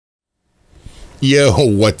Yo,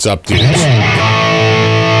 what's up, dudes?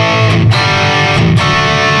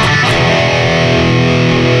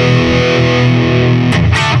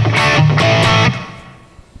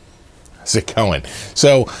 How's it going?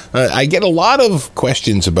 So, I get a lot of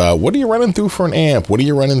questions about what are you running through for an amp? What are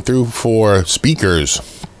you running through for speakers?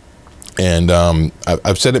 And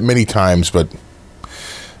I've said it many times, but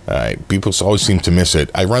people always seem to miss it.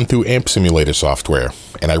 I run through Amp Simulator software,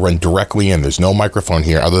 and I run directly in. There's no microphone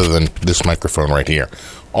here other than this microphone right here.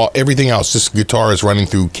 Everything else, this guitar is running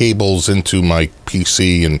through cables into my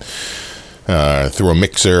PC and through a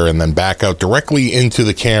mixer and then back out directly into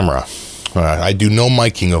the camera. I do no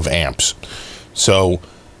miking of amps. So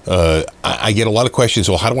I get a lot of questions.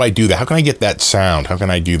 Well, how do I do that? How can I get that sound? How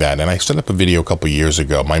can I do that? And I set up a video a couple years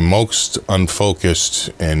ago, my most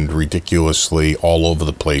unfocused and ridiculously all over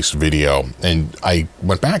the place video. And I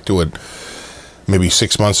went back to it maybe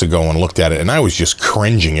 6 months ago and looked at it, and I was just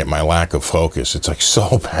cringing at my lack of focus. It's like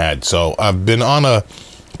so bad. So I've been on a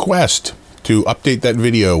quest to update that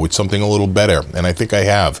video with something a little better, and I think I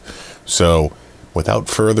have. So without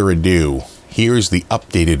further ado, here's the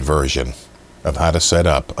updated version of how to set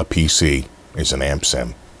up a PC as an amp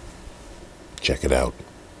sim. Check it out.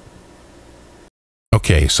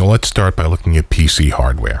 Okay, so let's start by looking at PC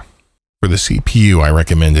hardware. For the CPU, I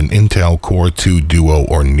recommend an Intel Core 2 Duo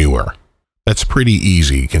or newer. That's pretty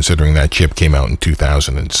easy considering that chip came out in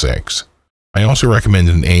 2006. I also recommend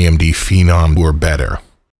an AMD Phenom or better.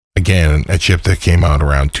 Again, a chip that came out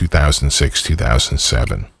around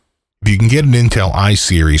 2006-2007. If you can get an Intel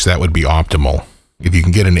i-Series, that would be optimal. If you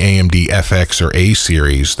can get an AMD FX or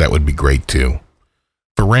A-Series, that would be great too.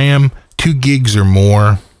 For RAM, 2 gigs or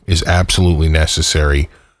more is absolutely necessary.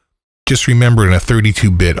 Just remember, in a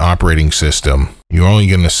 32-bit operating system, you're only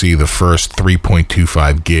going to see the first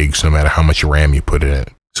 3.25 gigs no matter how much RAM you put in it.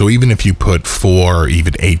 So even if you put 4 or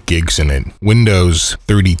even 8 gigs in it, Windows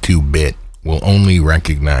 32-bit will only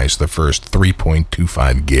recognize the first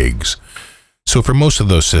 3.25 gigs. So for most of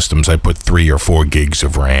those systems, I put 3 or 4 gigs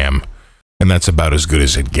of RAM, and that's about as good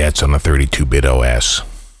as it gets on a 32-bit OS.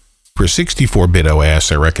 For 64-bit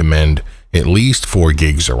OS, I recommend at least 4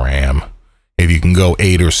 gigs of RAM. If you can go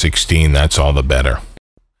 8 or 16, that's all the better.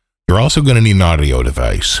 You're also going to need an audio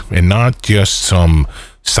device, and not just some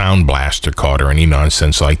Sound Blaster card or any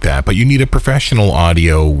nonsense like that, but you need a professional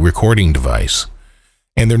audio recording device.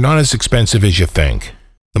 And they're not as expensive as you think.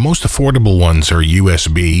 The most affordable ones are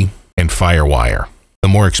USB and FireWire. The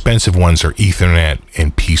more expensive ones are Ethernet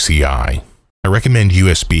and PCI. I recommend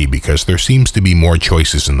USB because there seems to be more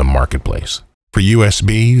choices in the marketplace. For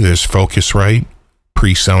USB, there's Focusrite,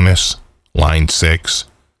 PreSonus, Line 6,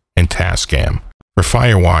 and Tascam. For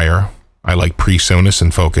FireWire, I like PreSonus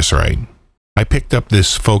and Focusrite. I picked up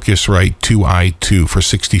this Focusrite 2i2 for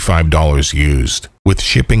 $65 used. With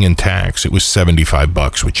shipping and tax, it was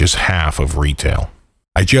 $75, which is half of retail.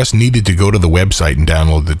 I just needed to go to the website and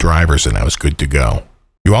download the drivers, and I was good to go.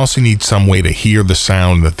 You also need some way to hear the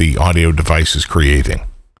sound that the audio device is creating.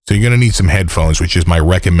 So you're going to need some headphones, which is my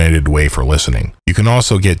recommended way for listening. You can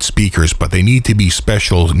also get speakers, but they need to be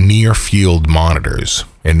special near-field monitors,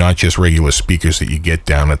 and not just regular speakers that you get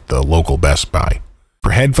down at the local Best Buy.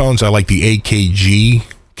 For headphones, I like the AKG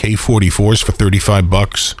K44s for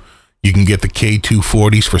 $35. You can get the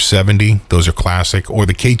K240s for $70. Those are classic. Or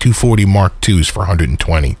the K240 Mark IIs for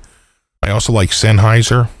 $120. I also like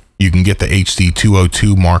Sennheiser. You can get the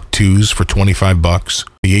HD202 Mark IIs for $25.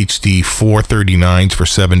 The HD439s for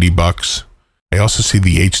 $70. I also see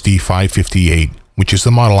the HD558, which is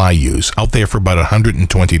the model I use, out there for about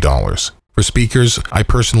 $120. For speakers, I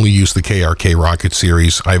personally use the KRK Rocket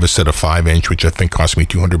series. I have a set of 5-inch, which I think cost me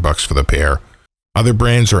 $200 for the pair. Other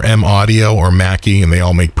brands are M Audio or Mackie, and they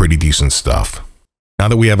all make pretty decent stuff. Now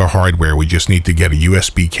that we have our hardware, we just need to get a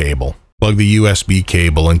USB cable. Plug the USB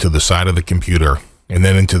cable into the side of the computer, and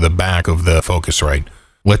then into the back of the Focusrite.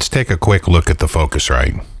 Let's take a quick look at the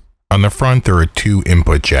Focusrite. On the front, there are 2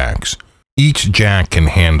 input jacks. Each jack can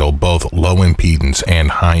handle both low impedance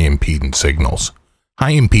and high impedance signals.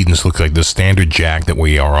 High impedance looks like the standard jack that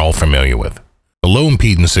we are all familiar with. The low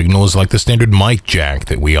impedance signal is like the standard mic jack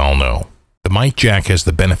that we all know. The mic jack has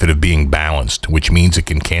the benefit of being balanced, which means it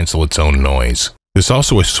can cancel its own noise. There's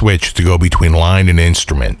also a switch to go between line and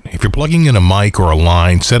instrument. If you're plugging in a mic or a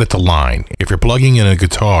line, set it to line. If you're plugging in a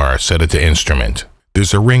guitar, set it to instrument.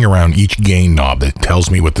 There's a ring around each gain knob that tells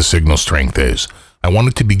me what the signal strength is. I want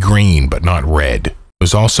it to be green, but not red.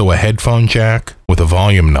 There's also a headphone jack with a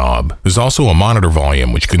volume knob. There's also a monitor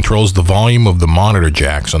volume, which controls the volume of the monitor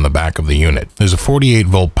jacks on the back of the unit. There's a 48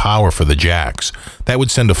 volt power for the jacks. That would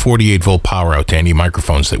send a 48 volt power out to any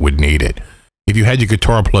microphones that would need it. If you had your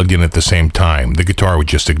guitar plugged in at the same time, the guitar would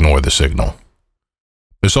just ignore the signal.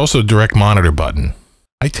 There's also a direct monitor button.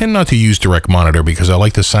 I tend not to use direct monitor because I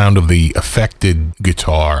like the sound of the affected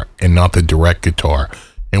guitar and not the direct guitar,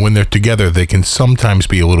 and when they're together they can sometimes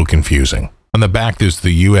be a little confusing. On the back there's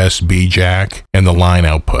the USB jack and the line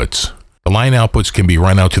outputs. The line outputs can be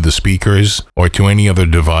run out to the speakers or to any other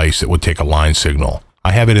device that would take a line signal.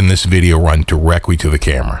 I have it in this video run directly to the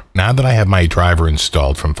camera. Now that I have my driver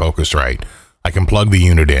installed from Focusrite, I can plug the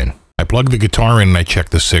unit in. I plug the guitar in and I check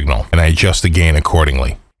the signal, and I adjust the gain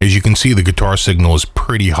accordingly. As you can see, the guitar signal is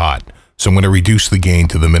pretty hot, so I'm going to reduce the gain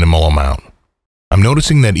to the minimal amount. I'm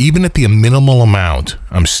noticing that even at the minimal amount,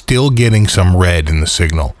 I'm still getting some red in the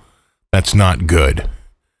signal. That's not good.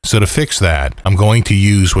 So to fix that, I'm going to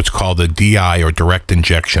use what's called a DI or direct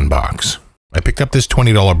injection box. I picked up this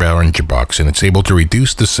 $20 Behringer box and it's able to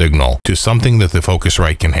reduce the signal to something that the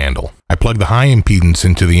Focusrite can handle. I plug the high impedance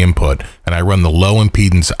into the input and I run the low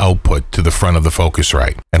impedance output to the front of the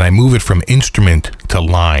Focusrite. And I move it from instrument to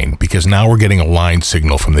line because now we're getting a line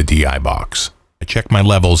signal from the DI box. I check my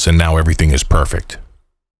levels and now everything is perfect.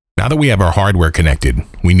 Now that we have our hardware connected,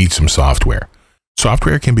 we need some software.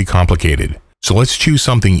 Software can be complicated, so let's choose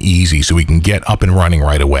something easy so we can get up and running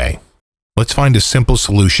right away. Let's find a simple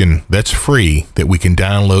solution that's free that we can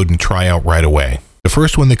download and try out right away. The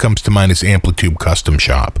first one that comes to mind is Amplitube Custom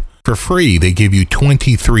Shop. For free, they give you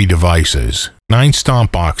 23 devices, 9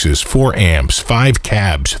 stomp boxes, 4 amps, 5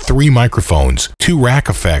 cabs, 3 microphones, 2 rack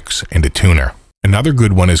effects, and a tuner. Another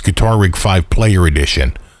good one is Guitar Rig 5 Player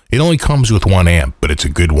Edition. It only comes with 1 amp, but it's a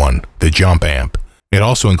good one, the Jump Amp. It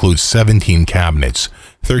also includes 17 cabinets,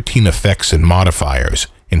 13 effects and modifiers,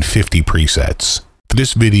 and 50 presets. For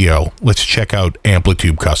this video, let's check out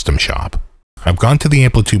Amplitube Custom Shop. I've gone to the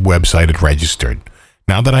Amplitube website and registered.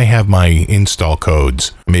 Now that I have my install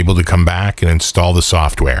codes, I'm able to come back and install the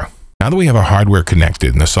software. Now that we have our hardware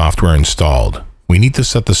connected and the software installed, we need to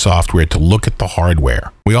set the software to look at the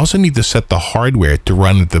hardware. We also need to set the hardware to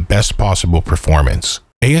run at the best possible performance.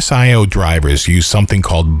 ASIO drivers use something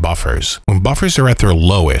called buffers. When buffers are at their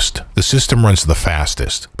lowest, the system runs the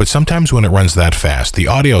fastest. But sometimes when it runs that fast, the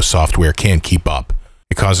audio software can't keep up.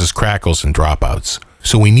 It causes crackles and dropouts.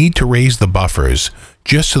 So we need to raise the buffers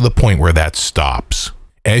just to the point where that stops.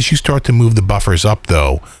 As you start to move the buffers up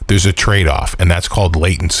though, there's a trade-off, and that's called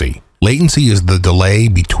latency. Latency is the delay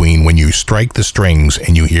between when you strike the strings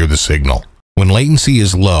and you hear the signal. When latency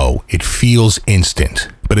is low, it feels instant.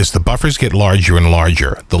 But as the buffers get larger and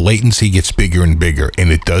larger, the latency gets bigger and bigger,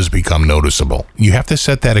 and it does become noticeable. You have to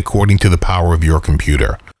set that according to the power of your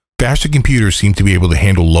computer. Faster computers seem to be able to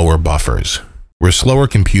handle lower buffers, where slower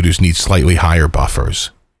computers need slightly higher buffers.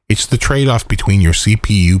 It's the trade-off between your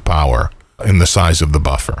CPU power and the size of the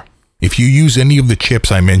buffer. If you use any of the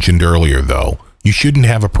chips I mentioned earlier though, you shouldn't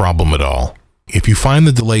have a problem at all. If you find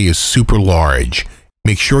the delay is super large,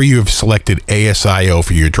 make sure you have selected ASIO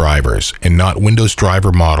for your drivers and not Windows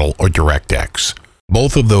Driver Model or DirectX.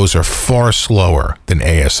 Both of those are far slower than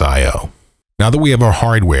ASIO. Now that we have our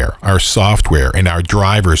hardware, our software, and our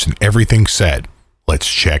drivers and everything set, let's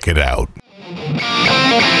check it out.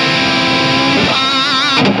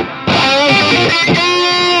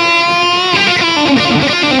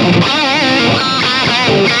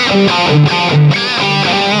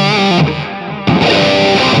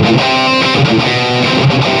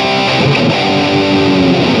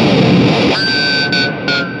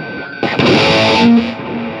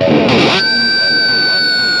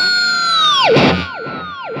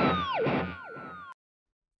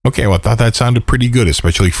 Okay, well, I thought that sounded pretty good,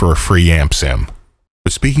 especially for a free amp sim.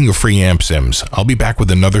 But speaking of free amp sims, I'll be back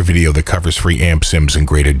with another video that covers free amp sims in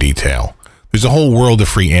greater detail. There's a whole world of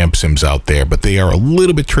free amp sims out there, but they are a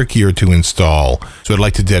little bit trickier to install, so I'd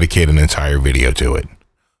like to dedicate an entire video to it.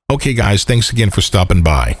 Okay guys, thanks again for stopping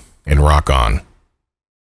by, and rock on.